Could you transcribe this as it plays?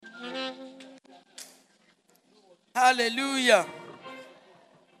Hallelujah.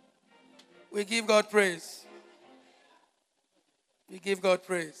 We give God praise. We give God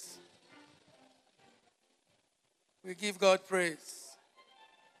praise. We give God praise.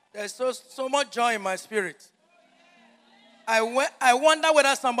 There's so much joy in my spirit. I wonder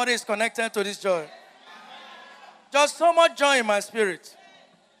whether somebody is connected to this joy. Just so much joy in my spirit.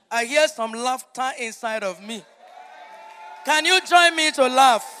 I hear some laughter inside of me. Can you join me to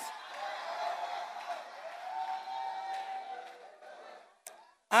laugh?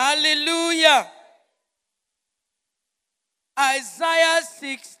 Hallelujah. Isaiah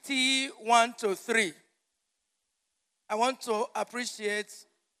 61-3. I want to appreciate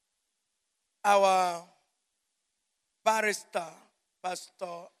our barrister,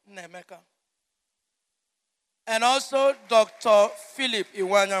 Pastor Nemeka, and also Dr. Philip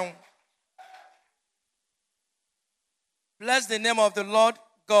Iwanyang. Bless the name of the Lord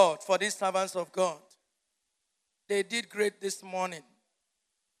God for these servants of God. They did great this morning.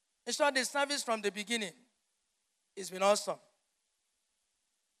 In short, the service from the beginning has been awesome.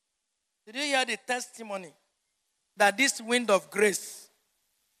 Did you hear the testimony that this wind of grace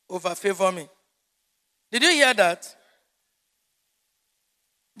overfavor me? Did you hear that?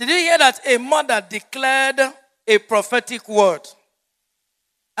 Did you hear that a mother declared a prophetic word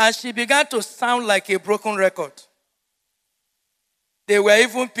and she began to sound like a broken record? They were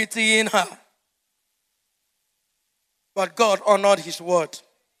even pitying her. But God honored his word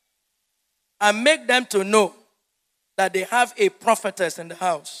and make them to know that they have a prophetess in the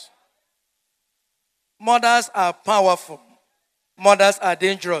house. Mothers are powerful. Mothers are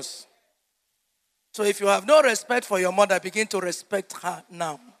dangerous. So if you have no respect for your mother, begin to respect her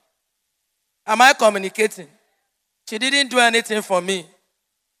now. Am I communicating? She didn't do anything for me.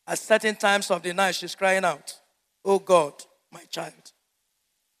 At certain times of the night, she's crying out, "Oh God, my child."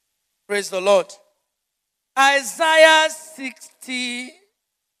 Praise the Lord. Isaiah 61.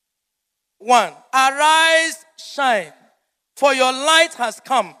 Arise, shine, for your light has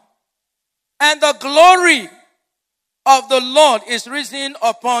come, and the glory of the Lord is risen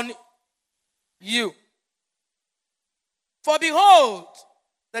upon you. For behold,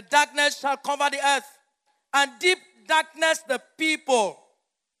 the darkness shall cover the earth, and deep darkness the people.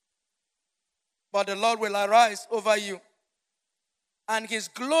 But the Lord will arise over you, and his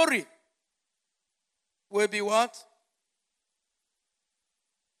glory will be what?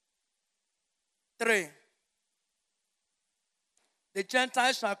 3. The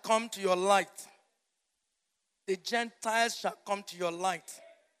Gentiles shall come to your light. The Gentiles shall come to your light.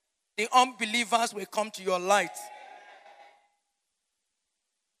 The unbelievers will come to your light.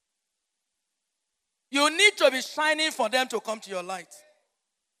 You need to be shining for them to come to your light.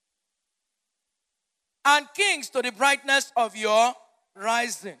 And kings to the brightness of your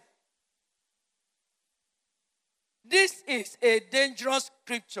rising. This is a dangerous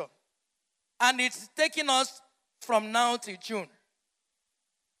scripture. And it's taking us from now to June.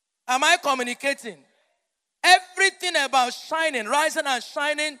 Am I communicating? Everything about shining, rising and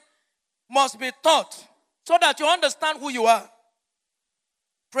shining must be taught so that you understand who you are.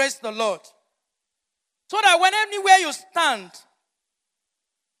 Praise the Lord. So that when anywhere you stand,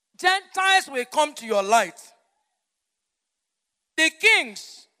 Gentiles will come to your light. The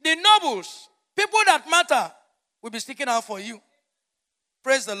kings, the nobles, people that matter will be seeking out for you.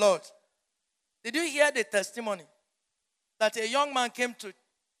 Praise the Lord. Did you hear the testimony that a young man came to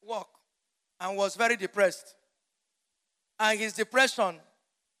work and was very depressed? And his depression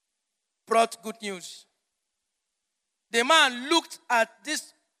brought good news. The man looked at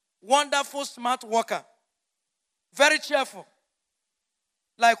this wonderful, smart worker, very cheerful.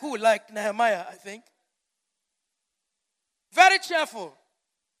 Like who? Like Nehemiah, I think. Very cheerful.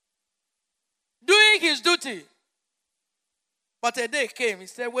 Doing his duty. But a day came, he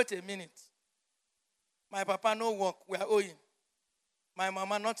said, "Wait a minute. My papa no work, we are owing. My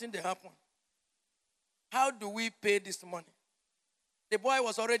mama, nothing dey happen. How do we pay this money?" The boy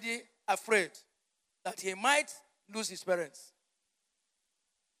was already afraid that he might lose his parents.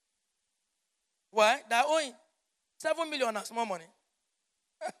 Why? They are owing 7 million as more money.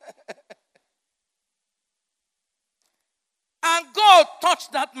 And God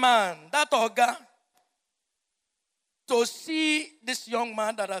touched that man, that Oga, to see this young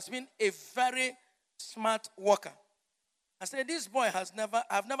man that has been a very smart worker. I said, this boy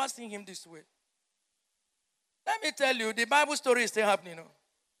I've never seen him this way. Let me tell you, the Bible story is still happening. No?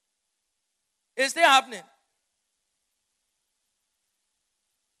 It's still happening.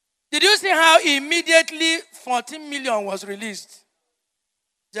 Did you see how immediately 14 million was released?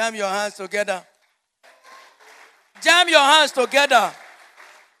 Jam your hands together. Jam your hands together.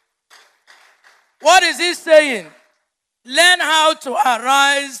 What is he saying? Learn how to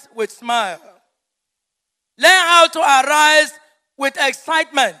arise with smile. Learn how to arise with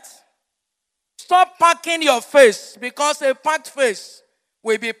excitement. Stop packing your face, because a packed face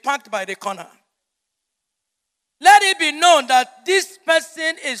will be packed by the corner. Let it be known that this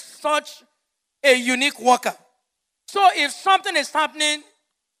person is such a unique worker. So if something is happening,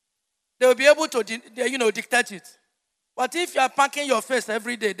 they will be able to dictate it. But if you are packing your face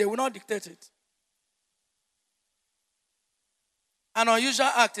every day, they will not dictate it. An unusual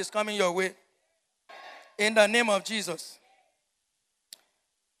act is coming your way. In the name of Jesus.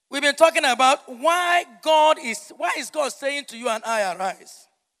 We've been talking about why is God saying to you and I, arise?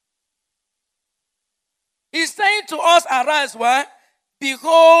 He's saying to us, arise. Why?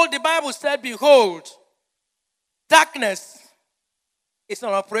 Behold, the Bible said, behold, darkness is an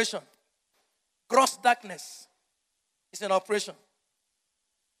operation. Gross darkness is an operation.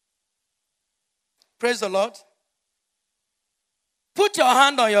 Praise the Lord. Put your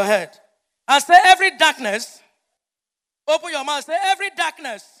hand on your head and say, every darkness, open your mouth, say, every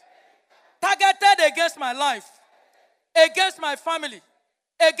darkness targeted against my life, against my family,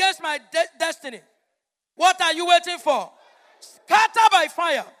 against my destiny. What are you waiting for? Scatter by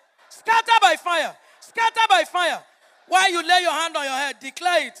fire. Scatter by fire. Scatter by fire. While you lay your hand on your head,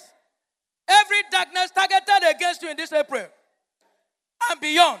 declare it. Every darkness targeted against you in this April and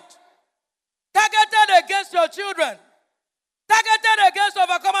beyond, targeted against your children, targeted against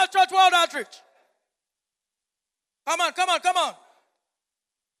Overcomers Church World Outreach. Come on, come on, come on.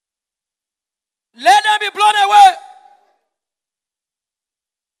 Let them be blown away.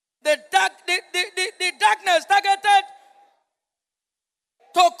 The darkness targeted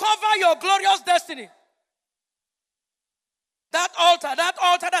to cover your glorious destiny. That altar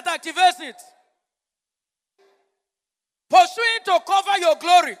that activates it. Pursuing to cover your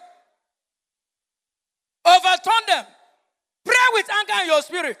glory. Overturn them. Pray with anger in your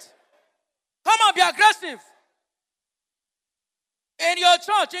spirit. Come on, be aggressive. In your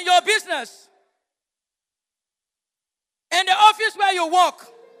church, in your business, in the office where you work,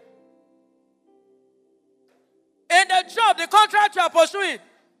 in the job, the contract you are pursuing.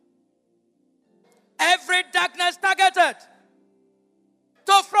 Every darkness targeted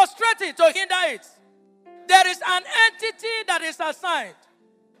to frustrate it, to hinder it. There is an entity that is assigned.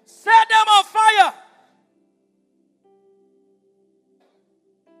 Set them on fire.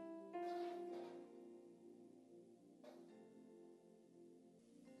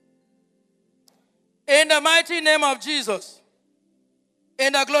 In the mighty name of Jesus.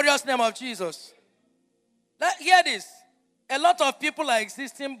 In the glorious name of Jesus. Hear this. A lot of people are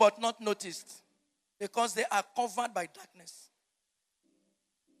existing but not noticed because they are covered by darkness.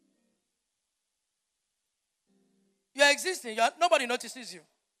 You are existing. Nobody notices you.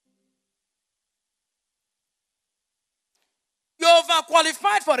 You are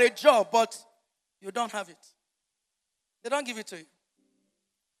overqualified for a job, but you don't have it. They don't give it to you.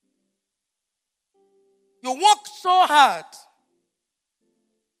 You work so hard,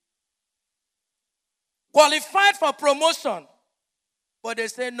 qualified for promotion, but they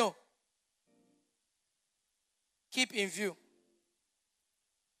say no. Keep in view.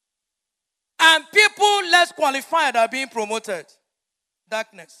 And people less qualified are being promoted.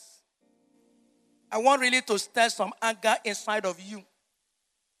 Darkness. I want really to stir some anger inside of you,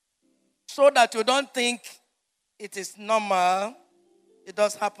 so that you don't think it is normal. It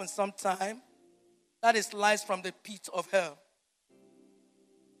does happen sometime. That is lies from the pit of hell.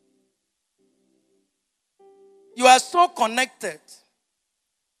 You are so connected.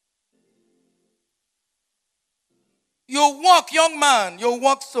 You work, young man, you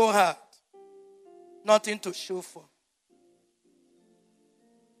work so hard. Nothing to show for.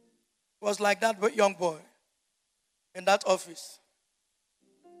 It was like that young boy in that office.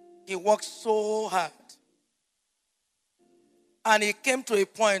 He worked so hard. And he came to a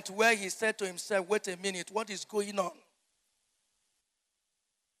point where he said to himself, wait a minute, what is going on?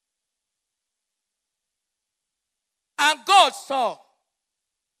 And God saw.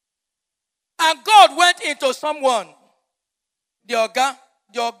 And God went into someone, the Oga,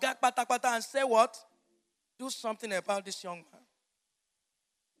 and said what? Do something about this young man.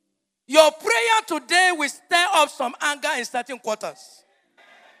 Your prayer today will stir up some anger in certain quarters.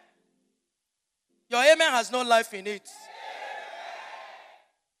 Your amen has no life in it.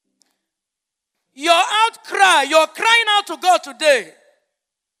 Your outcry, your crying out to God today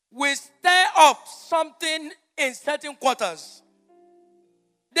will stir up something in certain quarters.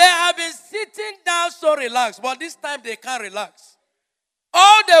 They have been sitting down so relaxed, but this time they can't relax.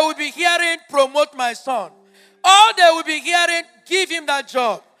 All they will be hearing, promote my son. All they will be hearing, give him that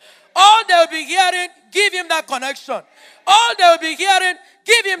job. All they will be hearing, give him that connection. All they will be hearing,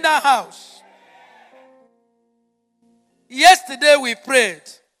 give him that house. Yesterday we prayed.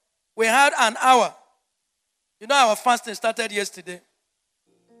 We had an hour. You know our fasting started yesterday.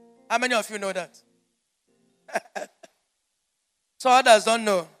 How many of you know that? So others don't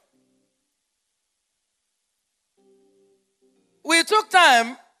know. We took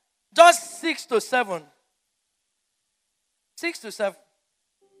time, just 6 to 7. 6 to 7.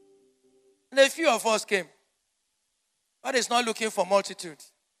 And a few of us came. God is not looking for multitude.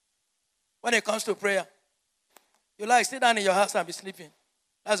 When it comes to prayer, you like sit down in your house and be sleeping.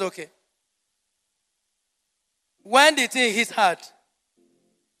 That's okay. When the thing hits hard,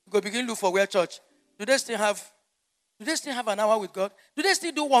 you go begin to look for where church. Do they still have an hour with God? Do they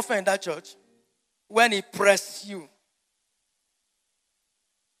still do warfare in that church? When he press you.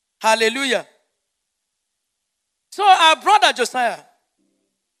 Hallelujah. So our brother Josiah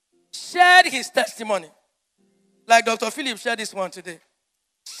shared his testimony. Like Dr. Philip shared this one today.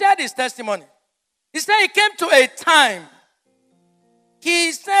 Shared his testimony. He said he came to a time.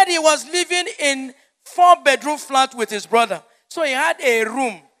 He said he was living in 4-bedroom flat with his brother. So he had a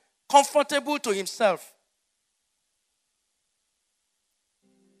room comfortable to himself.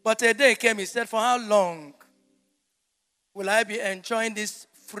 But a day came, he said, for how long will I be enjoying this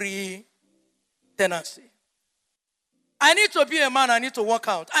free tenancy? I need to be a man. I need to work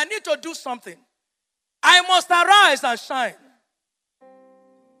out. I need to do something. I must arise and shine.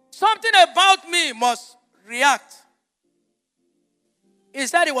 Something about me must react. He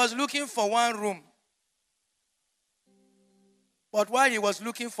said he was looking for one room. But while he was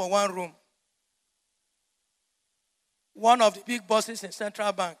looking for one room, one of the big bosses in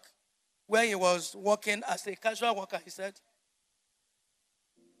Central Bank, where he was working as a casual worker, he said,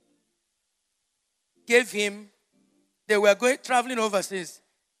 gave him, they were traveling overseas,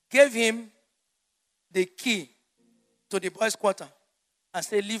 gave him the key to the boys' quarter and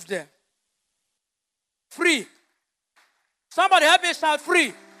said, live there. Free. Somebody help me shout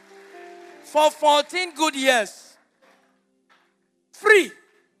free. For 14 good years. Free.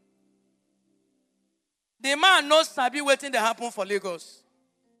 The man knows Sabi waiting to happen for Lagos.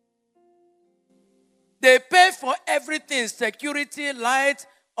 They pay for everything, security, light,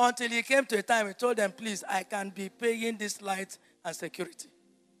 until he came to a time he told them, please, I can be paying this light and security.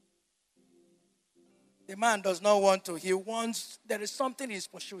 The man does not want to. He wants, there is something he's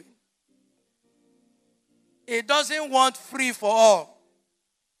pursuing. He doesn't want free for all.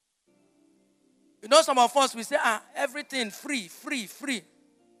 You know, some of us, we say, everything free, free, free.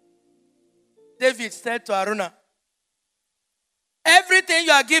 David said to Aruna, everything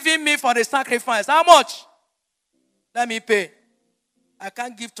you are giving me for the sacrifice, how much? Let me pay. I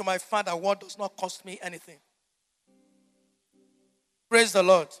can't give to my father what does not cost me anything. Praise the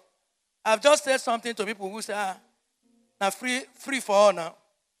Lord. I've just said something to people who say, now free for all now.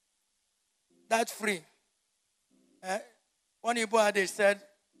 That's free. One Igbo they said,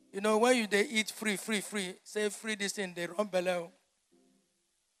 you know, when they eat free, say free this thing, they run below.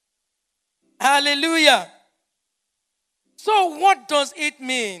 Hallelujah. So what does it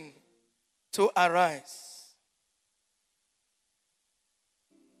mean to arise?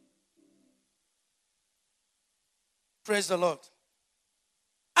 Praise the Lord.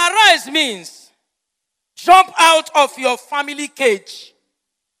 Arise means jump out of your family cage.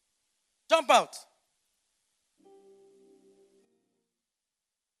 Jump out.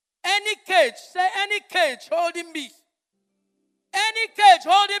 Any cage, say any cage holding me. Any cage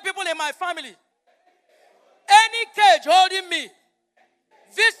holding people in my family. Any cage holding me.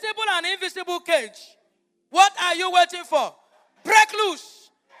 Visible and invisible cage. What are you waiting for? Break loose.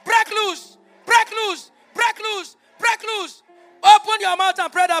 Break loose. Break loose. Break loose. Break loose. Open your mouth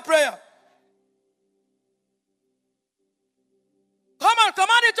and pray that prayer. Come on,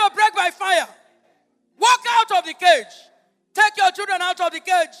 command it to break by fire. Walk out of the cage. Take your children out of the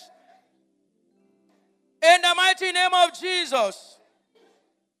cage. In the mighty name of Jesus.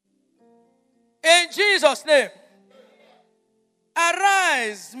 In Jesus' name.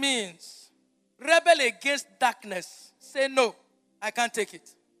 Arise means rebel against darkness. Say no, I can't take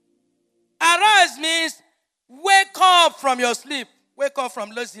it. Arise means wake up from your sleep. Wake up from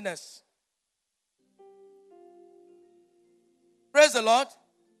laziness. Praise the Lord.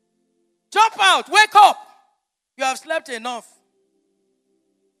 Jump out. Wake up. You have slept enough.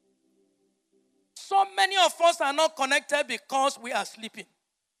 So many of us are not connected because we are sleeping.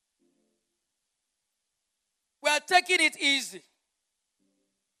 We are taking it easy.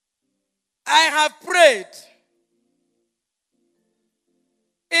 I have prayed.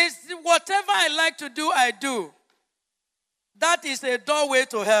 It's whatever I like to do, I do. That is a doorway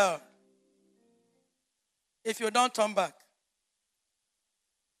to hell. if you don't turn back.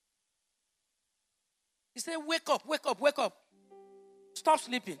 He said, wake up, wake up, wake up. Stop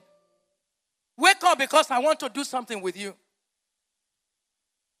sleeping. Wake up because I want to do something with you.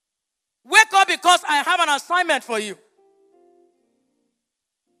 Wake up because I have an assignment for you.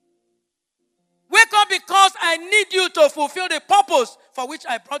 Wake up because I need you to fulfill the purpose for which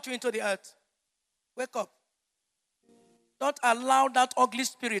I brought you into the earth. Wake up. Don't allow that ugly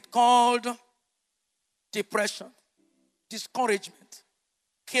spirit called depression, discouragement,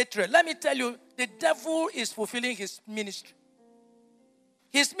 hatred. Let me tell you, the devil is fulfilling his ministry.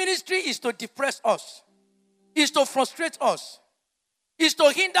 His ministry is to depress us, is to frustrate us, is to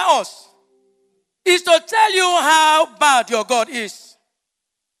hinder us, is to tell you how bad your God is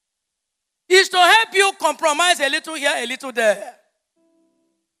to help you compromise a little here, a little there.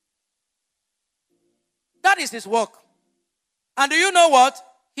 That is his work. And do you know what?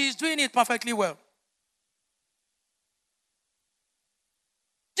 He's doing it perfectly well.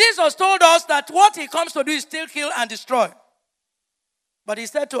 Jesus told us that what he comes to do is still kill and destroy. But he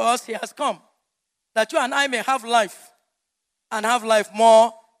said to us, he has come that you and I may have life and have life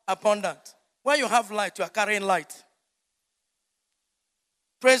more abundant. When you have light, you are carrying light.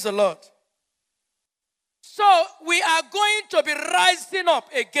 Praise the Lord. So we are going to be rising up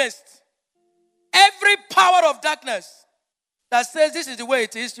against every power of darkness that says this is the way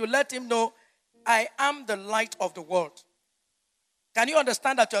it is. You let him know, I am the light of the world. Can you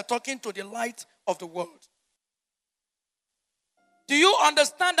understand that you are talking to the light of the world? Do you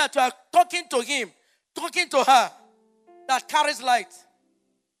understand that you are talking to him, talking to her that carries light?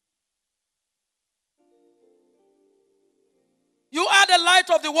 You are the light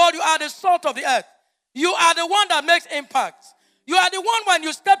of the world. You are the salt of the earth. You are the one that makes impact. You are the one when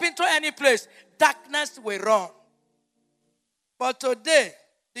you step into any place, darkness will run. But today,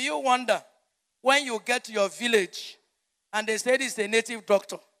 do you wonder when you get to your village and they say this is a native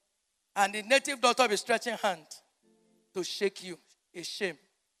doctor and the native doctor will be stretching hand to shake you? It's shame.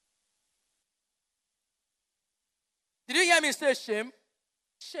 Did you hear me say shame?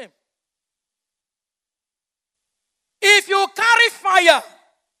 Shame. If you carry fire,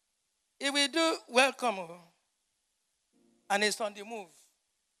 it will do welcome. And it's on the move.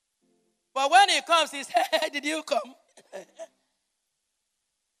 But when he comes, he says, hey, did you come?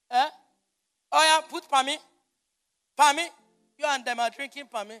 Eh? Oh yeah, put Pami. Pami, you and them are drinking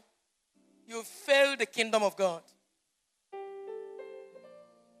Pami. You failed the kingdom of God.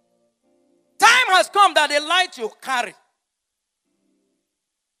 Time has come that the light you carry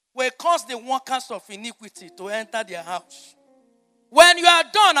will cause the workers of iniquity to enter their house. When you are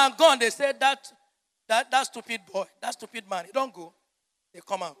done and gone, they say that stupid boy, that stupid man, he don't go. They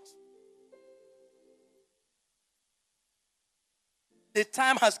come out. The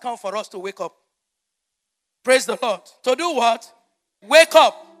time has come for us to wake up. Praise the Lord. To do what? Wake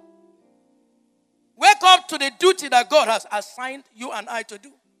up. Wake up to the duty that God has assigned you and I to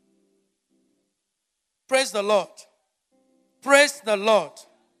do. Praise the Lord. Praise the Lord.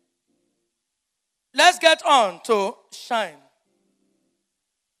 Let's get on to shine.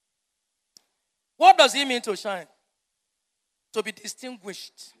 What does it mean to shine? To be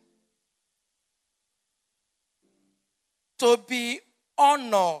distinguished. To be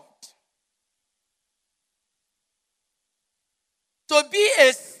honored. To be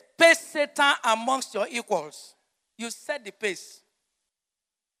a pace setter amongst your equals. You set the pace.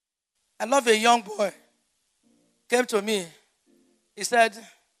 I love a young boy. Came to me. He said,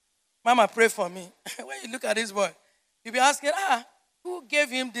 Mama, pray for me. When you look at this boy, you'll be asking, who gave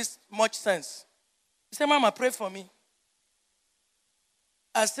him this much sense? He said, Mama, pray for me.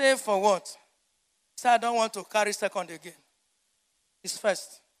 I said, for what? He said, I don't want to carry second again. It's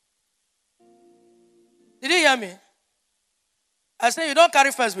first. Did you hear me? I said, you don't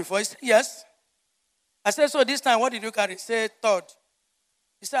carry first before? He said, yes. I said, so this time, what did you carry? He said, third.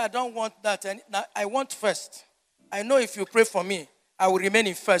 He said, I don't want that. I want first. I know if you pray for me, I will remain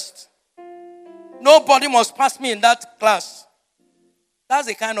in first. Nobody must pass me in that class. That's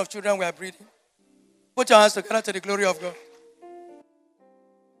the kind of children we are breeding. Put your hands together to the glory of God.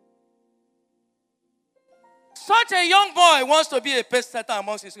 Such a young boy wants to be a pace setter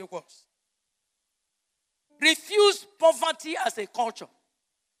amongst his equals. Refuse poverty as a culture.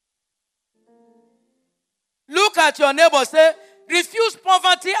 Look at your neighbor, say, refuse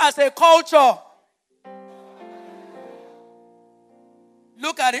poverty as a culture.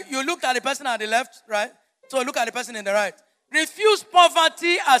 Look at it. You looked at the person at the left, right? So look at the person in the right. Refuse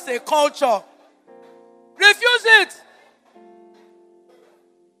poverty as a culture. Refuse it.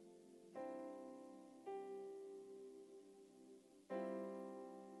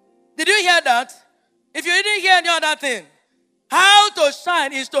 Did you hear that? If you didn't hear any other thing, how to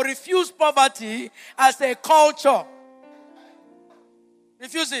shine is to refuse poverty as a culture.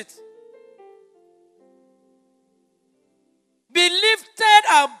 Refuse it. Be lifted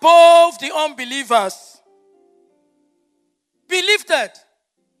above the unbelievers. Be lifted.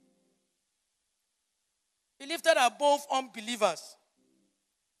 Be lifted above unbelievers.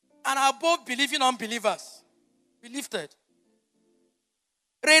 And above believing unbelievers. Be lifted.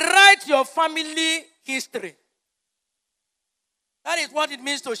 Rewrite your family history. That is what it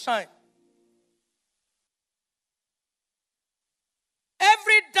means to shine.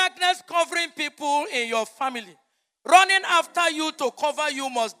 Every darkness covering people in your family, running after you to cover you,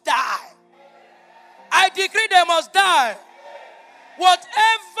 must die. I decree they must die.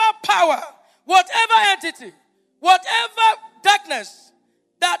 Whatever power, whatever entity, whatever darkness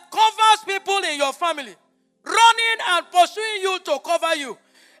that covers people in your family, running and pursuing you to cover you,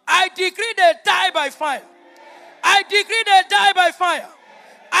 I decree they die by fire. I decree they die by fire.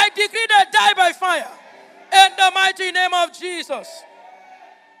 I decree they die by fire. In the mighty name of Jesus.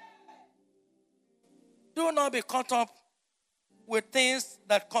 Do not be caught up with things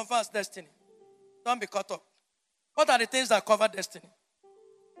that covers destiny. Don't be caught up. What are the things that cover destiny?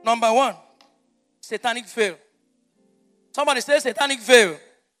 Number one, satanic veil. Somebody say satanic veil.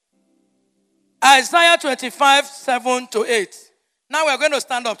 Isaiah 25, 7-8. Now we're going to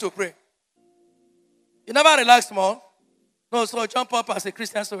stand up to pray. You never relax more? No, so jump up as a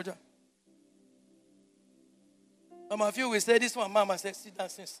Christian soldier. Some of you will say, this one, Mama said, sit down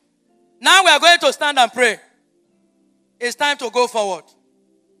since. Now we are going to stand and pray. It's time to go forward.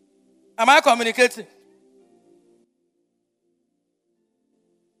 Am I communicating?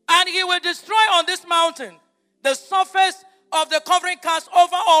 And he will destroy on this mountain the surface of the covering cast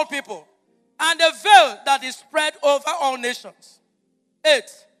over all people, and the veil that is spread over all nations. 8.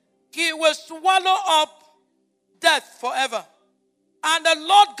 He will swallow up death forever, and the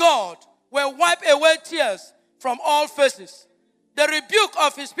Lord God will wipe away tears from all faces. The rebuke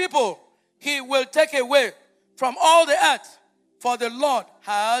of his people he will take away from all the earth, for the Lord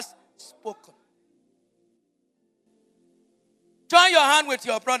has spoken. Join your hand with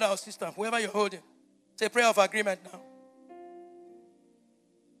your brother or sister, whoever you're holding. It's a prayer of agreement now.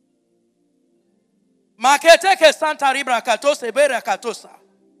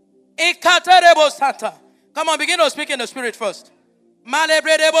 Come on, begin to speak in the spirit first.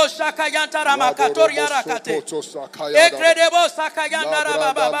 Malebredebo shakayantara makatoria rakate. Ekredebo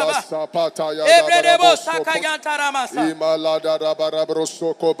sakayantara baba. Ebredebo sakayantara masa. Imalada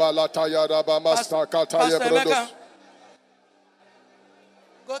rabarabrosoko balataya rabamasa kataya brodos.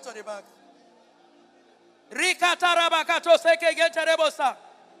 Go to the back. Rikatara bakato seke genterebosa.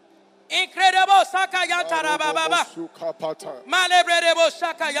 Incredible sakayantara baba. Malebredebo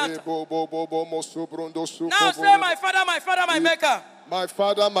shakayanta. Now say, my father, my maker. My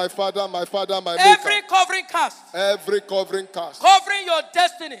father, my father, my father, my maker. Every covering cast. Every covering cast. Covering your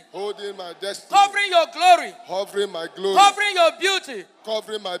destiny. Holding my destiny. Covering your glory. Covering my glory. Covering your beauty.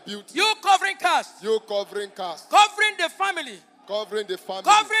 Covering my beauty. You covering cast. You covering cast. Covering the family. Covering the family.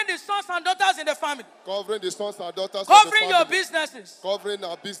 Covering the sons and daughters in the family. Covering the sons and daughters covering of the family. Your businesses. Covering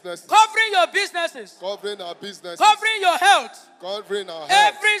our businesses. Covering your businesses. Covering our businesses. Covering your health. Covering our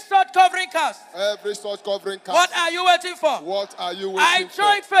health. Every such covering cast. Every such covering cast. What are you waiting for? What are you waiting for?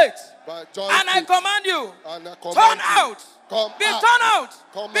 I join faith. And I command you. And I command turn you. out. Come be out. turned out.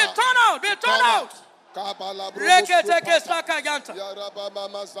 Come be out. turned out. Be turned out. Reketeke sakayanta.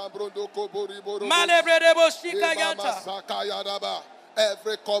 Malebredebo shikayanta.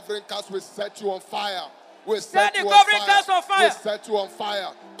 Every covering cast will set you on fire. We set the covering cast on fire. We set you on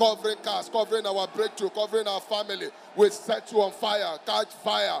fire. Covering cast, covering our breakthrough, covering our family. We set you on fire. Catch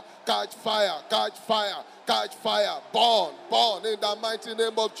fire. Catch fire. Catch fire. Catch fire. Burn. Burn in the mighty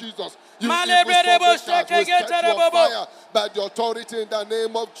name of Jesus. You evil cast, we set you on fire by the authority in the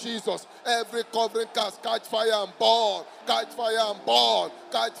name of Jesus. Every covering cast, catch fire and burn. Catch fire and burn.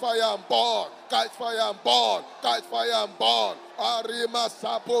 Catch fire and burn. Catch fire and burn. Catch fire and burn. Arima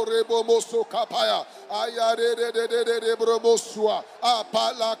sapo rebo moso kapaya. Ayare de de bromosua.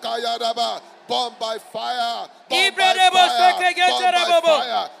 Apala kayadaba. Burn by fire. Burn by fire. Burn by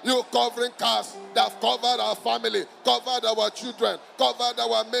fire. You covering cast that have covered our family, covered our children, covered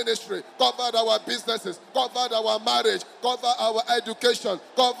our ministry, covered our businesses, covered our marriage, covered our education,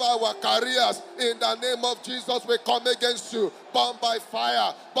 covered our careers. In the name of Jesus, we come against you. Burn by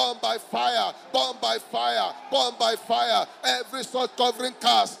fire. Burn by fire. Burn by fire. Burn by fire. Every such covering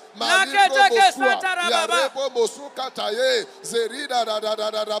cast.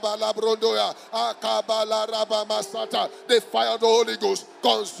 Akabala raba The fire of the Holy Ghost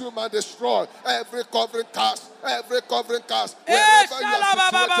consume and destroy every covering cast, wherever you are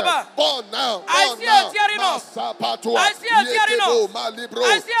situated. Born now, I see a tearing off. I see a tearing off.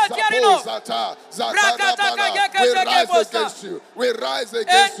 I see a tearing off. We rise against you. We rise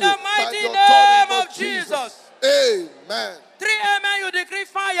against you. In the mighty name of Jesus. Amen. 3 amen, you decree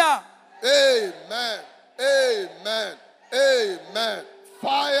fire. Amen. Amen. Amen.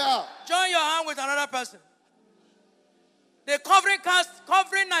 Fire. Join your hand with another person. The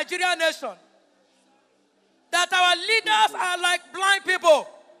covering Nigerian nation. That our leaders are like blind people,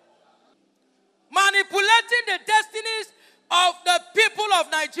 manipulating the destinies of the people of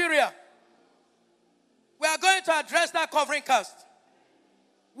Nigeria. We are going to address that covering cast.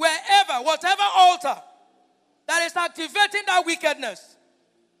 Wherever, whatever altar that is activating that wickedness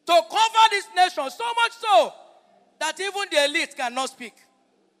to cover this nation, so much so that even the elite cannot speak.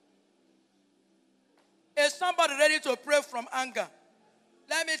 Is somebody ready to pray from anger?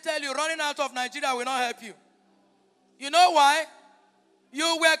 Let me tell you, running out of Nigeria will not help you. You know why?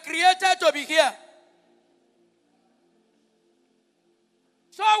 You were created to be here.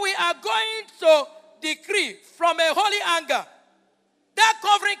 So we are going to decree from a holy anger that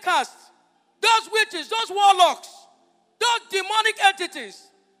covering cast, those witches, those warlocks, those demonic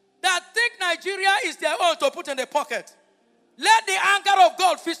entities that think Nigeria is their own to put in the pocket. Let the anger of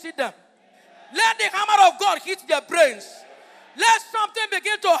God visit them. Let the hammer of God hit their brains. Let something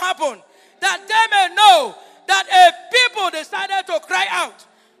begin to happen that they may know that a people decided to cry out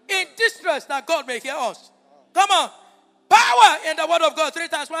in distress that God may hear us. Come on. Power in the word of God. 3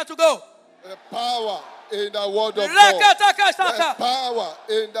 times. 1 to go. The power in the word of God. The power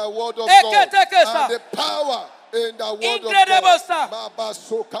in the word of God. And the power in the word of God.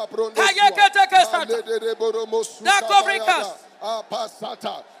 That covering cast.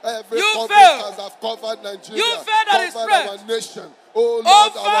 Every you covering failed. cast have covered Nigeria. You failed at his our nation. Oh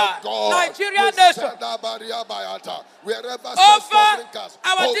Lord, our God. Nigerian nation. Wherever over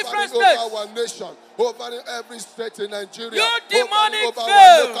our different states. Over our nation. Over every state in Nigeria. You demonic over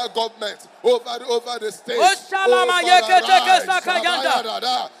our local government. Over the state.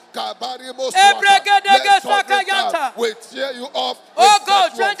 We tear you off. Oh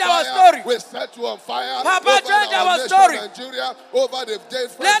God, change our story. We set you on fire. Papa, change our story. Nigeria, over the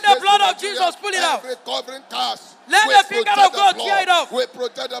let the blood of Jesus pull it out. Every covering cast. Let the finger of God tear it off. We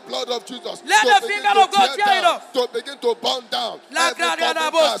protect the blood of Jesus. Let the finger of God tear it off. To begin to burn down every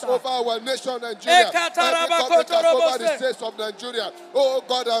covering cast over our nation, Nigeria. Every covering cast over the states of Nigeria. Oh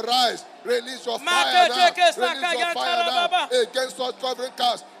God, arise. Release your fire now. Release your fire now against us covering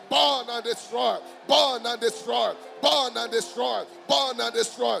cast. Burn and destroy. Burn and destroy. Burn and destroy. Burn and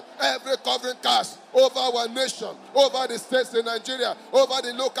destroy. Every covering cast over our nation, over the states in Nigeria, over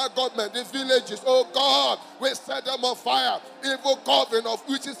the local government, the villages. Oh God, we set them on fire. Evil covering of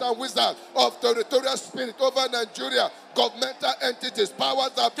witches and wizards, of territorial spirit over Nigeria, governmental entities,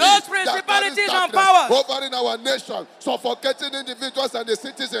 powers that be, those principalities and powers over in our nation, suffocating individuals and the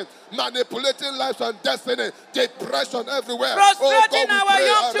citizens, manipulating lives and destiny, depression everywhere. Frustrating oh God, our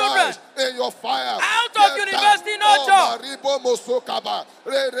young children in your fire. out of university, no job. Deliver us,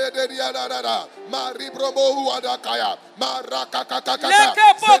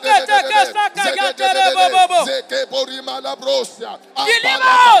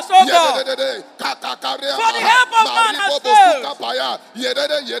 oh God. For the help of man has failed.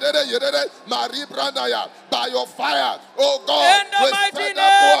 By your fire, oh God, in the mighty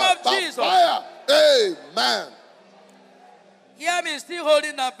name of Jesus. Fire. Amen. Hear me, still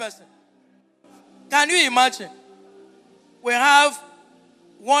holding that person. Can you imagine? We have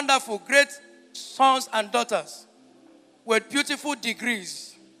wonderful, great sons and daughters with beautiful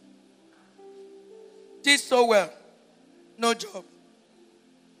degrees. Did so well. No job.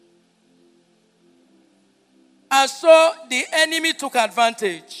 And so the enemy took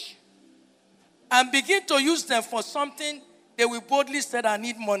advantage and began to use them for something they will boldly said, I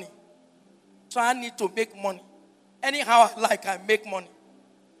need money. So I need to make money. Anyhow I like, I make money.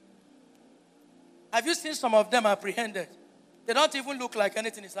 Have you seen some of them apprehended? They don't even look like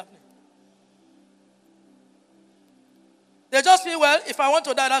anything is happening. They just feel, well, if I want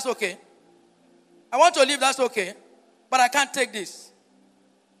to die, that's okay. I want to live, that's okay. But I can't take this.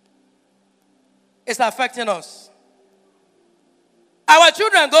 It's affecting us. Our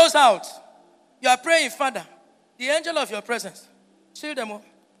children goes out. You are praying, Father, the angel of your presence, shield them all,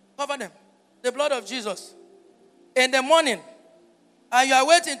 cover them, the blood of Jesus. In the morning, and you are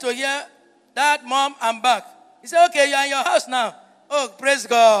waiting to hear that, Mom, I'm back. He said, okay, you are in your house now. Oh, praise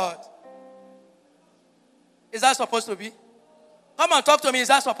God. Is that supposed to be? Come on, talk to me. Is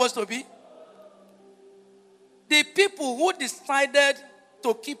that supposed to be? the people who decided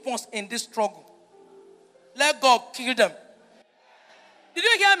to keep us in this struggle, let God kill them. Did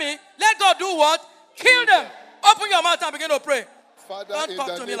you hear me? Let God do what? Kill them. Open your mouth and begin to pray. Father, Don't in talk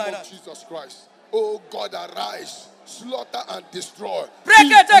the to me name like of that. Jesus Christ, oh God, arise, slaughter and destroy.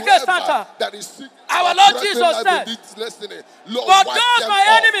 Break it, take it, Whoever Santa. that is sick, Our Lord brethren Jesus life said, in this listening, Lord, but wipe those them my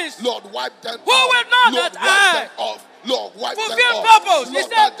off. enemies, Lord, wipe them who off. will know Lord, that wipe I them off. Lord, wipe them fulfill off. purpose. He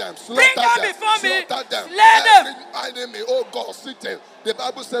Slaughter said, them. bring Slaughter them them. before me, Slaughter them. slay them. Every enemy, oh God, sitting. The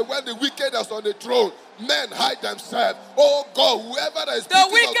Bible says when the wicked is on the throne, men hide themselves. Oh God, whoever that is The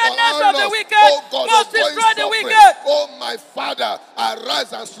speaking wickedness on of the us, wicked oh God, must of going destroy the suffering. wicked. Oh my Father,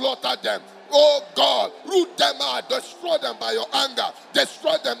 arise and slaughter them. Oh God, root them out, destroy them by your anger,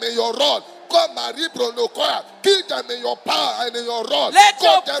 destroy them in your rod. God, Maribro Nokoya, kill them in your power and in your rod. Let Cut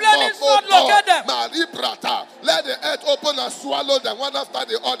your them flaming off, sword oh God. locate them. Maribrata, let the earth open and swallow them one after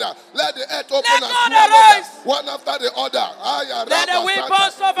the other. Let the earth open Let and God swallow arise. them one after the other. Aya Let the Rama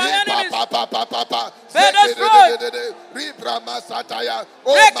weapons Sata, of our enemies be destroyed. Ribrama Sataya.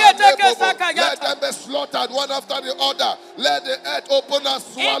 Oh Break it, take it, Malebobo, let Sakayata. them be slaughtered one after the other. Let the earth open and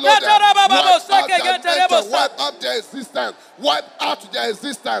swallow them. Ikatarababo, Wipe out their Sekegeterebo, nature, wipe out their existence, wipe out their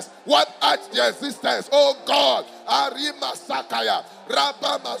existence, wipe out their existence. Oh God, Arima Sakaya,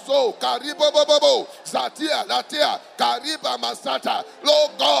 Rabba Maso, Karibo Bobo, Zatia, Latia, Kariba Masata.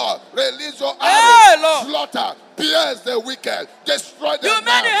 Lord God, release your Hey, arrows, Lord. slaughter, pierce the wicked, destroy them You made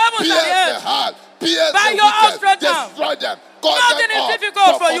now, the heavens and the pierce the earth. heart, pierce By the your wicked, outstretched arm. destroy them, cut Nothing them is off,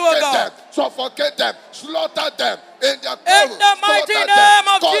 difficult for you, O suffocate God. them, suffocate them, slaughter them in their In clothes, the mighty slaughter them, name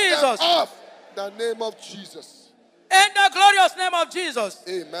of cut them Jesus. off. In the name of Jesus. In the glorious name of Jesus.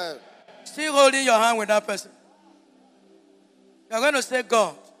 Amen. Still holding your hand with that person. You're going to say,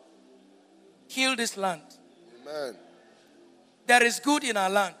 God, heal this land. Amen. There is good in our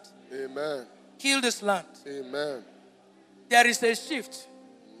land. Amen. Heal this land. Amen. There is a shift.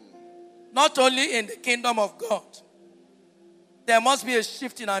 Not only in the kingdom of God. There must be a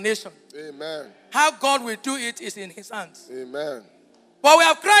shift in our nation. Amen. How God will do it is in his hands. Amen. But we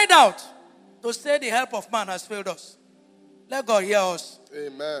have cried out to say the help of man has failed us. Let God hear us.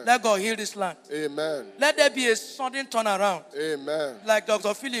 Amen. Let God heal this land. Amen. Let there be a sudden turnaround. Amen. Like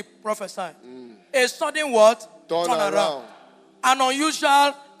Dr. Philip prophesied. A sudden what? Turn Turnaround. around. An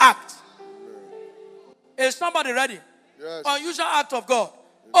unusual act. Is somebody ready? Yes. Unusual act of God.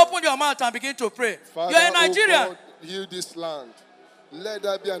 Open your mouth and begin to pray. Father, You're in Nigeria. oh God, heal this land. Let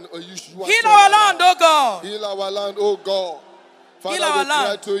there be an unusual Heal turnaround. our land, oh God. Heal our land, oh God. Father, Heal our we cry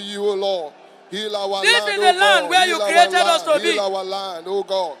land. to you, oh Lord. Heal our This land, is oh the land God. where Heal you our created us land. to be. Heal our land, oh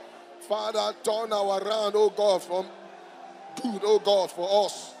God. Father, turn our land, oh God, from good, oh God, for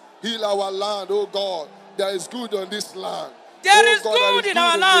us. Heal our land, oh God. There is good on this land. There Oh is God, there is good in good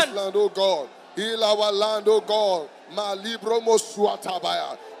our in land. this land, oh God. Heal our land, oh God. Malibromo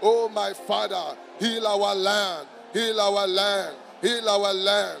Suatabaya. Oh my Father, heal our land. Heal our land. Heal our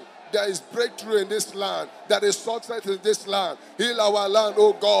land. There is breakthrough in this land. There is success in this land. Heal our land,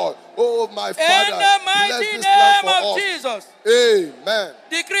 oh God. Oh my Father, In the bless mighty this land name for of us. Jesus. Amen.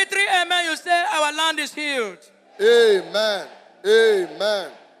 Decree 3 amen. You say our land is healed. Amen.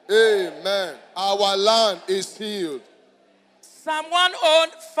 Amen. Amen. Our land is healed. Psalm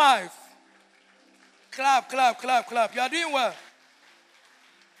 105. Clap, clap, clap, clap. You are doing well.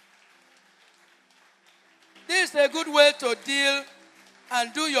 This is a good way to deal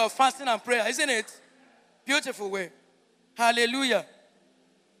and do your fasting and prayer, isn't it? Beautiful way. Hallelujah.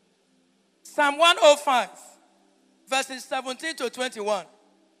 Psalm 105, verses 17 to 21.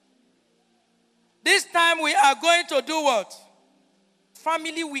 This time we are going to do what?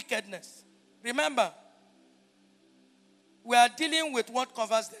 Family wickedness. Remember, we are dealing with what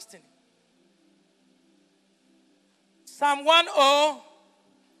covers destiny. Psalm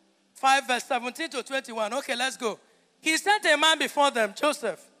 105, verse 17 to 21. Okay, let's go. He sent a man before them,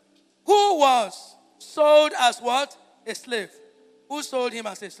 Joseph, who was sold as what? A slave. Who sold him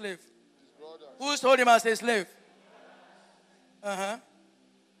as a slave? Who sold him as a slave? They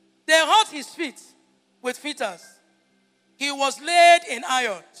hurt his feet with fetters. He was laid in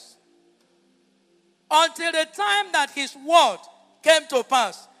irons until the time that his word came to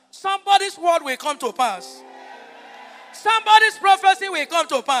pass. Somebody's word will come to pass. Somebody's prophecy will come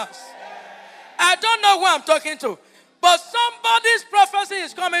to pass. I don't know who I'm talking to, but somebody's prophecy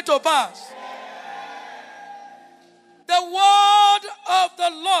is coming to pass. The word of the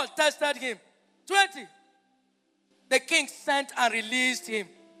Lord tested him. 20. The king sent and released him.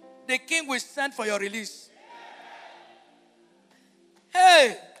 The king will send for your release.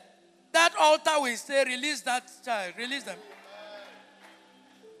 Hey, that altar will say, release that child, release them.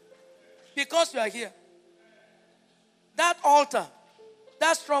 Because you are here. that altar,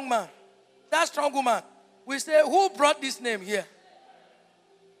 that strong man, that strong woman, we say, who brought this name here?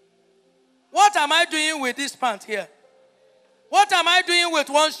 What am I doing with this pant here? What am I doing with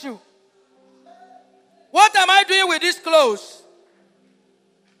one shoe? What am I doing with these clothes?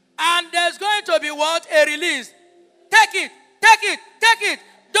 And there's going to be what? A release. Take it, take it, take it.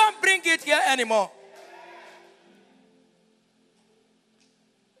 Don't bring it here anymore.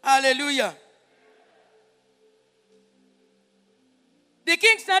 Hallelujah. The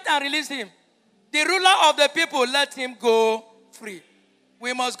king sent and released him. The ruler of the people let him go free.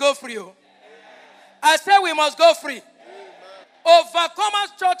 We must go free. Oh. I said we must go free.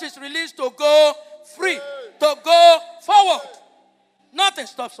 Overcomers Church is released to go free, to go forward. Nothing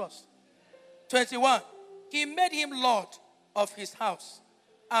stops us. 21. He made him Lord of his house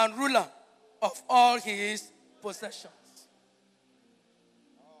and ruler of all his possessions.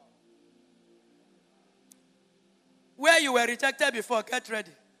 Where you were rejected before, get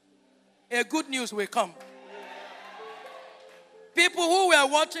ready. A good news will come. People who were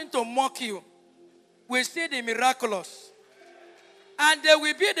watching to mock you will see the miraculous. And they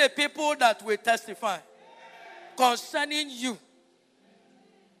will be the people that will testify concerning you.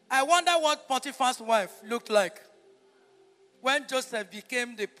 I wonder what Potiphar's wife looked like when Joseph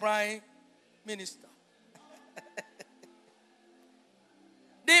became the prime minister.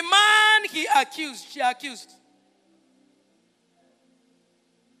 The man she accused.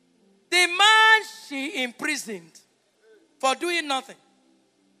 The man she imprisoned for doing nothing.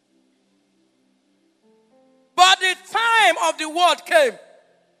 But the time of the word came.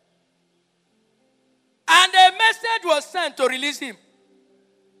 And a message was sent to release him.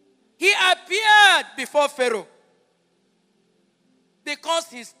 He appeared before Pharaoh. Because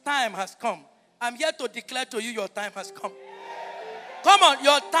his time has come. I'm here to declare to you your time has come. Come on,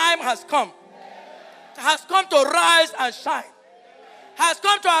 your time has come. Has come to rise and shine. Has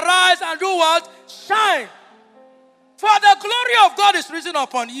come to arise and do what? Shine. For the glory of God is risen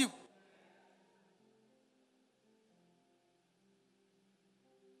upon you.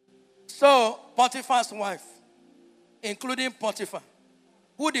 So, Potiphar's wife, including Potiphar,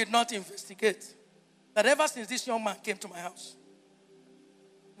 who did not investigate, that ever since this young man came to my house,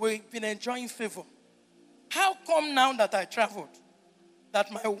 we've been enjoying favor. How come now that I traveled,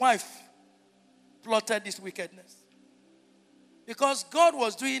 that my wife plotted this wickedness? Because God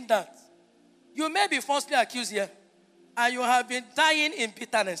was doing that. You may be falsely accused here, and you have been dying in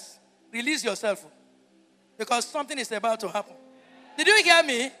bitterness. Release yourself, because something is about to happen. Did you hear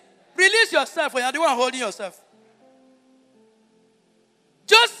me? Release yourself, or you're the one holding yourself.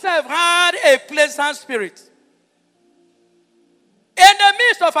 Joseph had a pleasant spirit. In the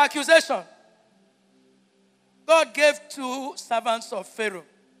midst of accusation, God gave 2 servants of Pharaoh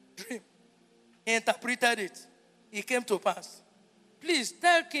dream. He interpreted it. It came to pass. Please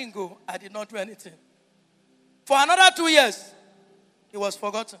tell King Go I did not do anything. For another 2 years, he was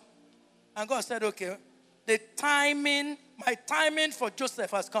forgotten. And God said, okay, my timing for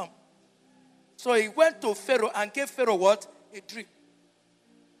Joseph has come. So he went to Pharaoh and gave Pharaoh what? A dream.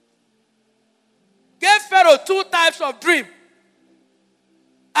 Gave Pharaoh 2 types of dream.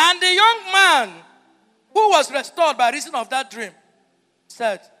 And the young man who was restored by reason of that dream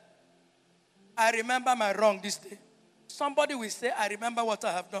said, I remember my wrong this day. Somebody will say, I remember what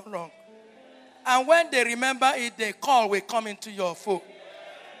I have done wrong. And when they remember it, the call will come into your phone.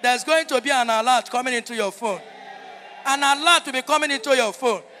 There's going to be an alert coming into your phone. An alert will be coming into your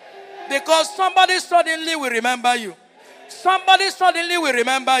phone. Because somebody suddenly will remember you. Somebody suddenly will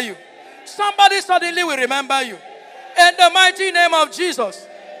remember you. Somebody suddenly will remember you. In the mighty name of Jesus.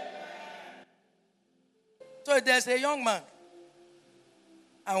 So there's a young man.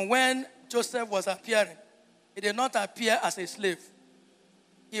 And when Joseph was appearing, he did not appear as a slave.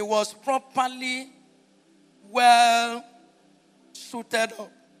 He was properly well suited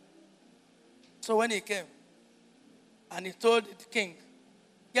up. So when he came, and he told the king,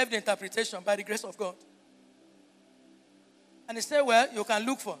 gave the interpretation by the grace of God. And he said, well, you can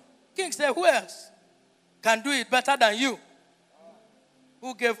look for. King said, who else can do it better than you?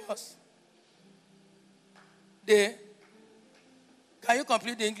 Who gave us? Can you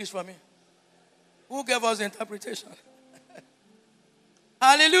complete the English for me? Who gave us the interpretation?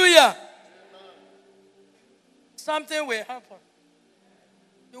 Hallelujah. Something will happen.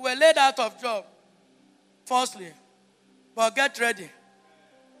 You were laid out of job falsely. But get ready.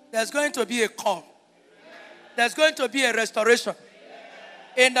 There's going to be a call. There's going to be a restoration.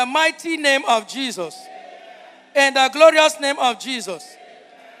 In the mighty name of Jesus. In the glorious name of Jesus.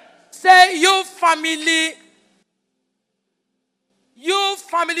 Say, you family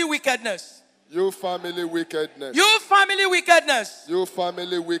wickedness. You family wickedness. You family wickedness. You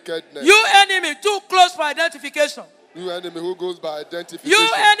family wickedness. You enemy too close for identification. You enemy who goes by identification. You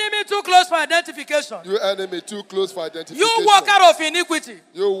enemy too close for identification. You enemy too close for identification. You worker of iniquity.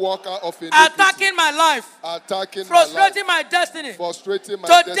 You worker of iniquity. Attacking my life. Attacking frustrating my life. my destiny. Frustrating my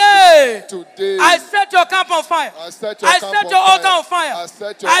Today, destiny. Today, I set your camp on fire. I set your I camp set on your fire. altar on fire. I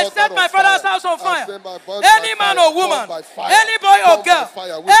set your I altar set on my fire. father's house on I fire. set my father's Any by man fire. or woman, By fire. any boy or By girl,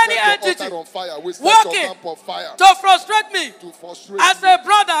 fire. We any set your entity altar on fire. We set your working camp on fire. to frustrate me To frustrate as a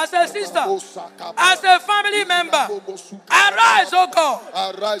brother, as a sister, as a family member, arise, O God.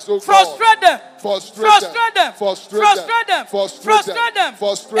 Arise, O God. Frustrate them. Frustrate them. Frustrate them. Frustrate them.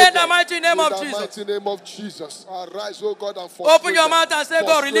 In the mighty name of Jesus. In the mighty name of Jesus. Arise, O God, and frustrate Open your mouth and say,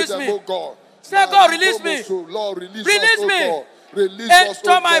 God, release me. Say, God, release me. Lord, release me. us, release us,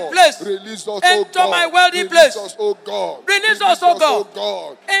 Enter my place. Release us, Enter my wealthy place. Release us, O God. Release us, O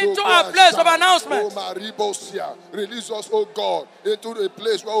God. Into a place of announcement. Release us, O God, into the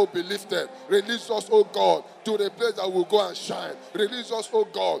place where we'll be lifted. Release us, O God, to the place that we'll go and shine. Release us, O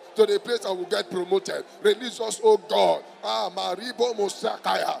God, to the place that we'll get promoted. Release us, O God. Maribo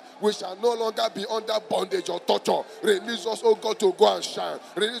Mosakaya. We shall no longer be under bondage or torture. Release us, O God, to go and shine.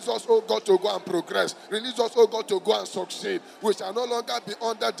 Release us, O God, to go and progress. Release us, O God, to go and succeed. We shall no longer be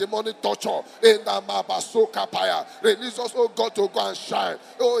under demonic torture. In the Mabasokapaya. Release us, O God, to go and shine.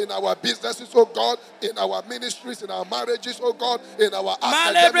 Oh, in our businesses, O God, in our ministries, in our marriages, O God, in our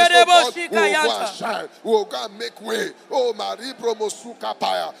academics, O God, we will go and shine. We will go and make way. Oh, Maribro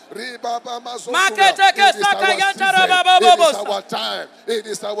Mosukapaya. Ribaba Mazokuya. It is our time. It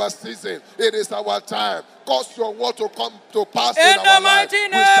is our season. It is our time. Cause your word to come to pass in our life.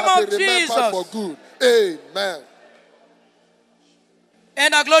 In the mighty We shall name be of remembered Jesus. for good. Amen.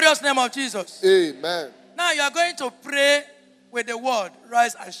 In the glorious name of Jesus. Amen. Now you are going to pray with the word,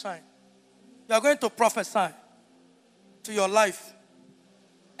 rise and shine. You are going to prophesy to your life.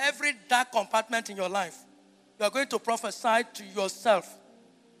 Every dark compartment in your life, you are going to prophesy to yourself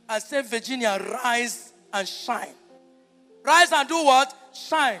and say, Virginia, rise and shine. Rise and do what?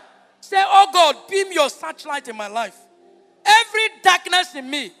 Shine. Say, oh God, beam your searchlight in my life. Every darkness in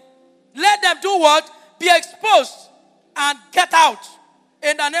me, let them do what? Be exposed and get out.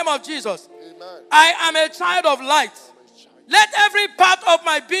 In the name of Jesus. Amen. I am a child of light. Let every part of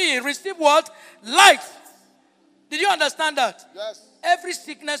my being receive what? Light. Did you understand that? Yes. Every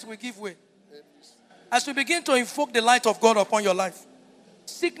sickness will give way. As we begin to invoke the light of God upon your life,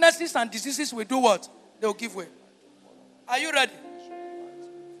 sicknesses and diseases will do what? They will give way. Are you ready?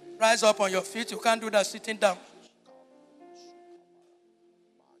 Rise up on your feet. You can't do that sitting down.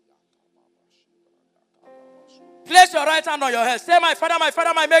 Place your right hand on your head. Say, my Father,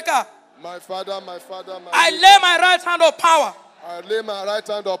 my Maker. My Father, my Father, my I Maker. lay my right hand of power I lay my right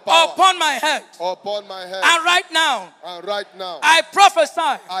hand of power upon my head. upon my head. And right now, I prophesy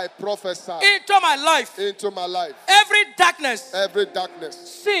I prophesy into my life. into my life. Every darkness,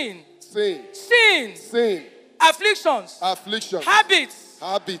 sin, afflictions,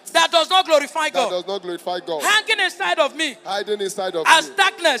 habits that does not glorify God, hanging inside of me, hiding inside of as me.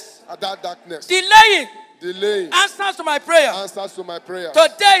 darkness, That darkness, delaying answers to my prayer.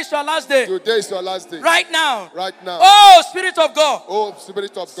 Today is your last day. Today is your last day. Right now. Right now. Oh, Spirit of God. Oh,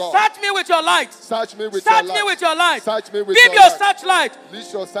 Spirit of God. Search me with your light. Search me with Search your me light. with your light. Search me with Beam your your light. searchlight.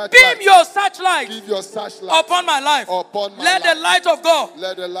 Leash your searchlight. Beam your searchlight. Give your searchlight Upon my life. upon my Let life. the light of God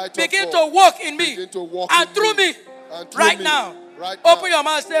Let the light begin of God to work in me begin to walk and in through me. And through Right me. now. Right Open now. your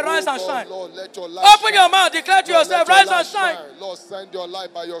mouth. Say, rise and God, shine. Lord, let your light Open shine. your mouth. Declare to Lord, yourself, let your rise and light shine. Lord, send your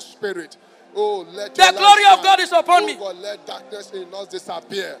light by your spirit. Oh, let The your glory light of God is upon me. God, let darkness in us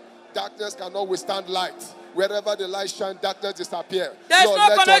disappear. Darkness cannot withstand light. Wherever the light shines, darkness disappears. There is Lord, no let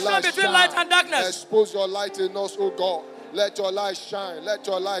your connection light between shine. light and darkness. Expose your light in us, oh God. Let your light shine. Let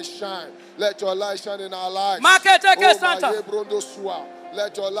your light shine. Let your light shine in our lives. Maketeke Santa.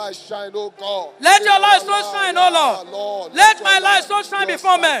 Let your light shine, oh God. Let your light so shine, oh Lord. Let my light so shine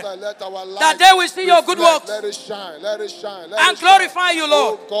before men, that they will see your good works Let it shine. Let it shine. and glorify you,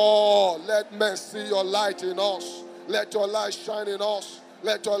 Lord. Oh God, let men see your light in us. Let your light shine in us.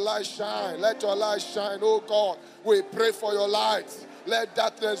 Let your light shine. Let your light shine, oh God. We pray for your light. Let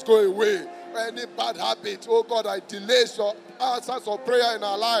darkness go away. Any bad habit, oh God, I delay your answers of prayer in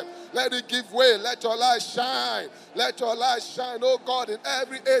our life. Let it give way. Let your light shine. Let your light shine, oh God, in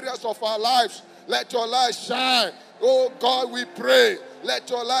every areas of our lives. Let your light shine. Oh God, we pray. Let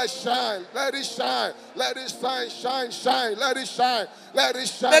your light shine. Let it shine. Let it shine, shine, shine. Let it shine. Let it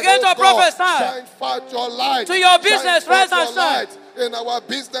shine. Begin to prophesy Shine forth your light. to your business, rise and shine. In our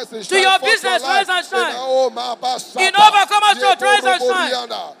businesses, To your business, rise and shine. In overcomers church, rise and shine.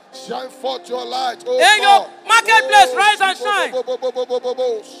 Shine forth your light, oh In your marketplace, rise and shine.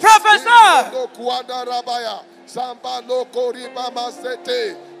 Prophesy.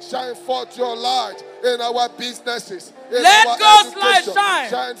 Shine forth your light in our businesses. Let God's light shine.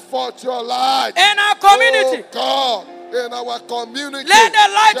 Shine forth your light in our community. Oh God, in our community. Let the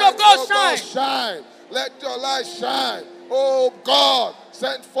light of God shine. Shine. Let your light shine. Oh God,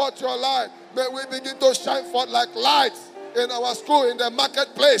 send forth your light. May we begin to shine forth like lights in our school, in the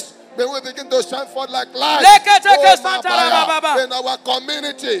marketplace. May we begin to shine forth like lights in our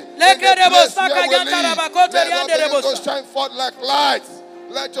community. In the place where we live. Let us begin to shine forth like lights.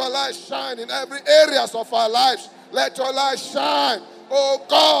 Let your light shine in every areas of our lives. Let your light shine. Oh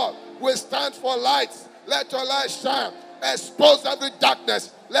God, we stand for lights. Let your light shine. Expose every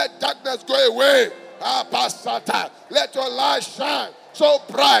darkness. Let darkness go away. Let your light shine. So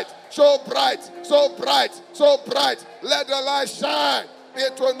bright, so bright, so bright, so bright. Let the light shine.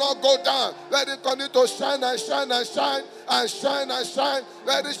 It will not go down. Let it continue to shine and shine and shine and shine and shine.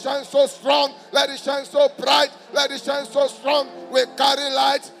 Let it shine so strong. Let it shine so bright. Let it shine so strong. We carry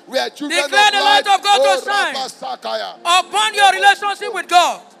light. We are children of light. Declare the light of God to shine upon your relationship with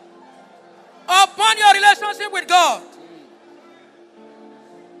God. Upon your relationship with God.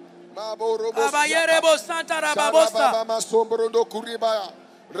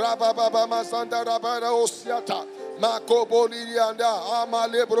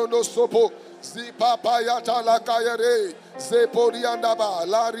 Zipapayata la kayere, Zeporiandaba,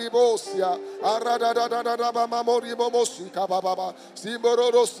 La Ribosia, Aradadadadaba, Mamoribosi, Kababa,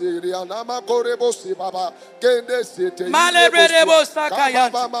 Simboro Siria, Namakorebosi, Baba, Kende City, Malebrebosa,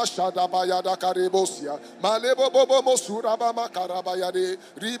 Kababa, Mashada Bayada Karebosia, Malebo Mosuraba, Karabayade,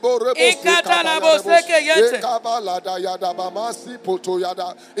 Ribo Rebosi, Kabala Dayada, Bamasi,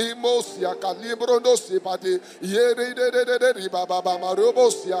 Potoyada, Imosia, Calibro no Sipati, Yere de Ribaba,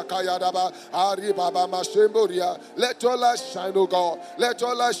 Marobosia, Kayadaba, Aribaba, Mashemboria. Let your light shine, O God. Let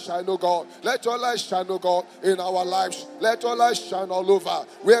your light shine, O God. Let your light shine, O God, in our lives. Let your light shine all over.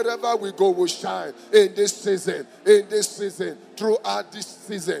 Wherever we go, we shine in this season, throughout this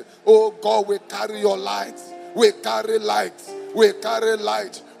season. Oh God, we carry your light. We carry light. We carry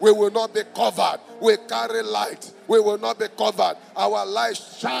light. We will not be covered. We carry light. We will not be covered. Our light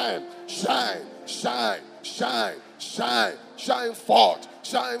shine, shine, shine, shine, shine, shine forth,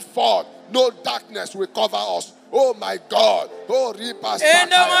 shine forth. No darkness will cover us. Oh my God. Oh, in the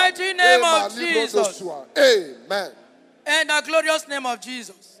mighty name of Jesus. Amen. In the glorious name of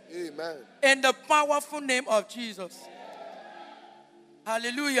Jesus. Amen. In the powerful name of Jesus.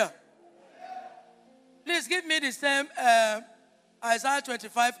 Hallelujah. Please give me the same Isaiah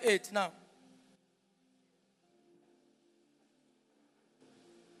 25:8 now.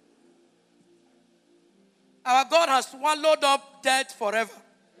 Our God has swallowed up death forever.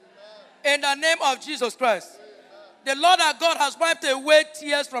 In the name of Jesus Christ. The Lord our God has wiped away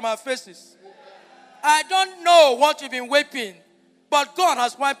tears from our faces. I don't know what you've been weeping, but God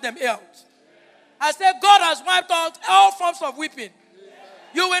has wiped them out. I said God has wiped out all forms of weeping.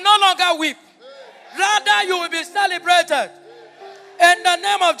 You will no longer weep. Rather, you will be celebrated. In the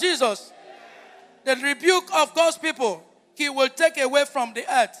name of Jesus, the rebuke of God's people, He will take away from the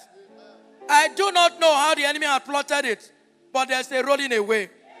earth. I do not know how the enemy had plotted it, but there's a rolling away.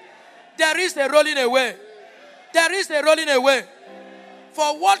 There is a rolling away. There is a rolling away.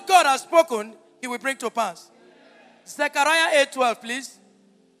 For what God has spoken, He will bring to pass. Zechariah 8:12, please.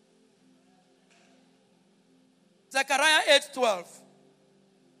 Zechariah 8:12.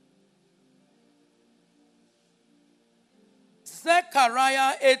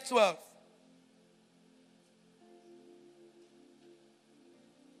 Zechariah 8:12.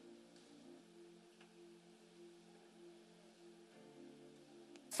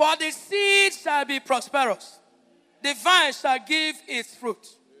 For the seed shall be prosperous. The vine shall give its fruit.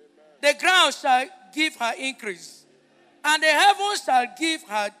 The ground shall give her increase. And the heavens shall give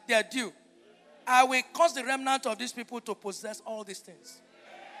her their due. I will cause the remnant of these people to possess all these things.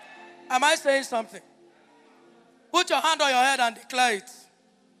 Am I saying something? Put your hand on your head and declare it.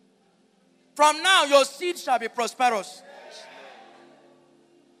 From now, your seed shall be prosperous.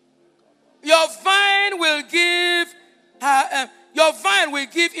 Your vine will give her... your vine will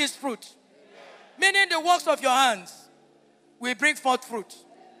give its fruit. Meaning the works of your hands will bring forth fruit.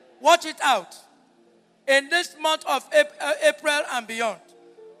 Watch it out. In this month of April and beyond.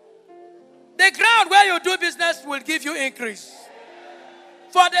 The ground where you do business will give you increase.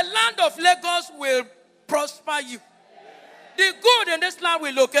 For the land of Lagos will prosper you. The good in this land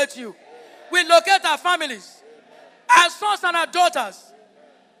will locate you. Will locate our families. as sons and as daughters.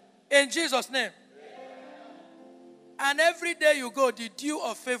 In Jesus' name. And every day you go, the dew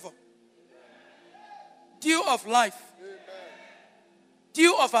of favor, dew of life,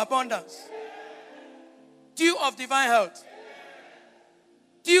 dew of abundance, dew of divine health,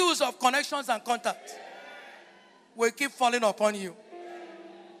 dews of connections and contacts will keep falling upon you.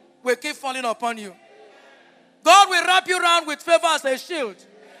 Will keep falling upon you. God will wrap you around with favor as a shield.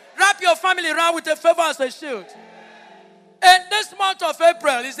 Wrap your family around with a favor as a shield. And this month of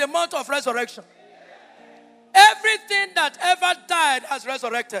April is the month of resurrection. Everything that ever died has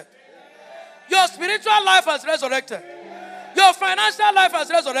resurrected. Your spiritual life has resurrected. Your financial life has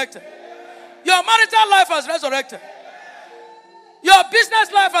resurrected. Your marital life has resurrected. Your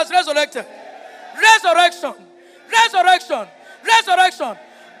business life has resurrected. Resurrection. Resurrection. Resurrection.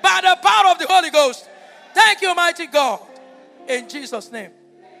 By the power of the Holy Ghost. Thank you, mighty God. In Jesus' name.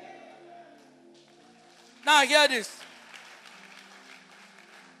 Now hear this.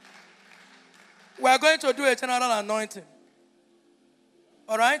 We are going to do a general anointing.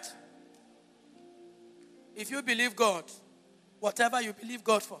 All right? If you believe God, whatever you believe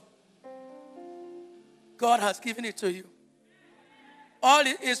God for, God has given it to you. All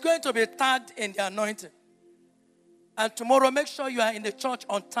it is going to be tagged in the anointing. And tomorrow, make sure you are in the church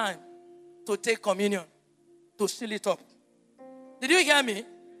on time to take communion, to seal it up. Did you hear me?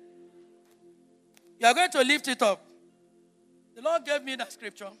 You are going to lift it up. The Lord gave me that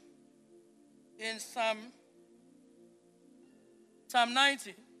scripture in Psalm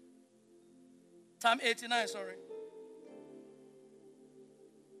 90, Psalm 89, sorry.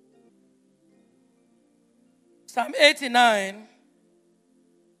 Psalm 89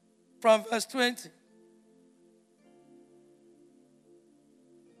 from verse 20.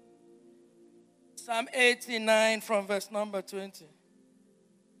 Psalm 89 from verse number 20.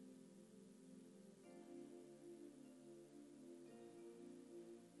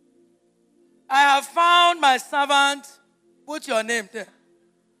 I have found my servant. Put your name there.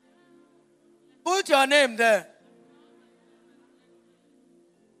 Put your name there.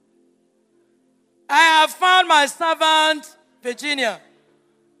 I have found my servant, Virginia.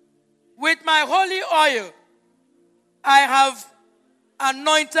 With my holy oil, I have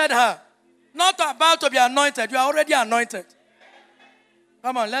anointed her. Not about to be anointed. You are already anointed.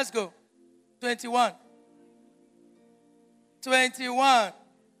 Come on, let's go. 21. 21.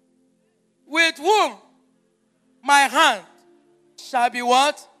 With whom my hand shall be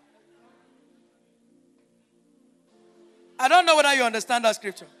what? I don't know whether you understand that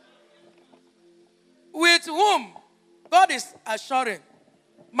scripture. With whom God is assuring,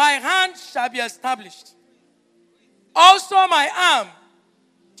 my hand shall be established. Also my arm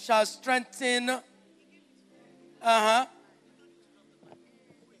shall strengthen.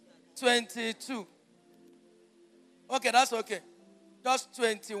 22. Okay, that's okay. Just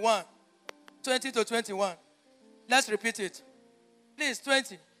 21. 20 to 21. Let's repeat it. Please,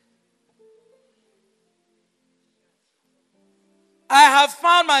 20. I have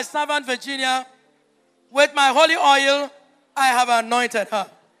found my servant Virginia. With my holy oil, I have anointed her.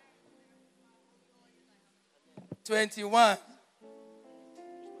 21.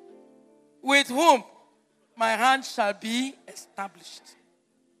 With whom my hand shall be established.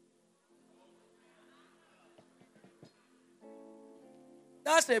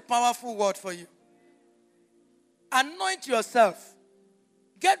 That's a powerful word for you. Anoint yourself.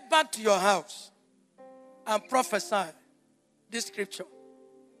 Get back to your house and prophesy this scripture.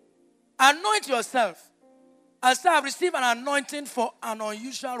 Anoint yourself and say, I've received an anointing for an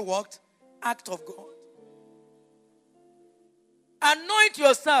unusual work, act of God. Anoint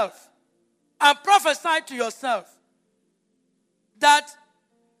yourself and prophesy to yourself that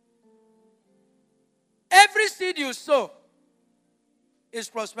every seed you sow is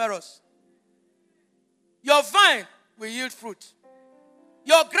prosperous. Your vine will yield fruit.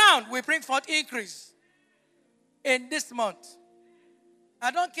 Your ground will bring forth increase in this month.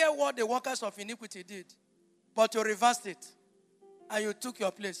 I don't care what the workers of iniquity did, but you reversed it and you took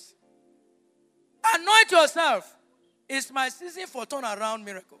your place. Anoint yourself. It's my season for turnaround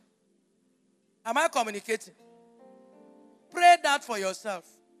miracle. Am I communicating? Pray that for yourself.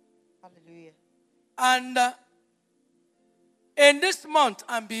 Hallelujah. And in this month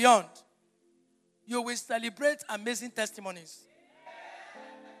and beyond, you will celebrate amazing testimonies.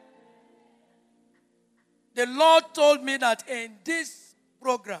 The Lord told me that in this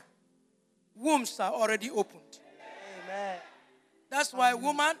program, wombs are already opened. Amen. That's why,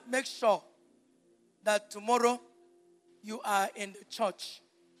 woman, make sure that tomorrow you are in the church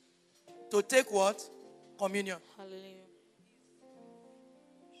to take what? Communion. Hallelujah.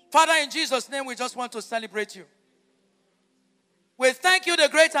 Father, in Jesus' name, we just want to celebrate you. We thank you, the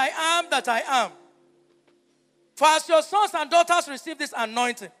great I am that I am. For as your sons and daughters receive this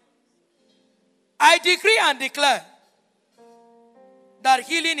anointing, I decree and declare that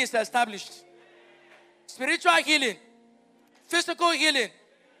healing is established. Spiritual healing, physical healing,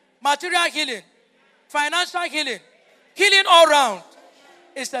 material healing, financial healing, healing all round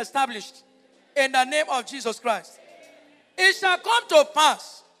is established in the name of Jesus Christ. It shall come to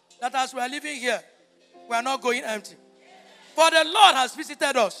pass that as we are living here, we are not going empty. For the Lord has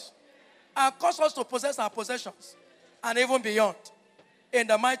visited us and caused us to possess our possessions and even beyond. In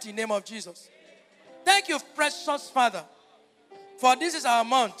the mighty name of Jesus. Thank you, precious Father, for this is our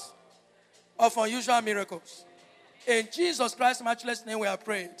month of unusual miracles. In Jesus Christ's matchless name we are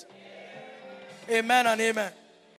prayed. Amen and amen.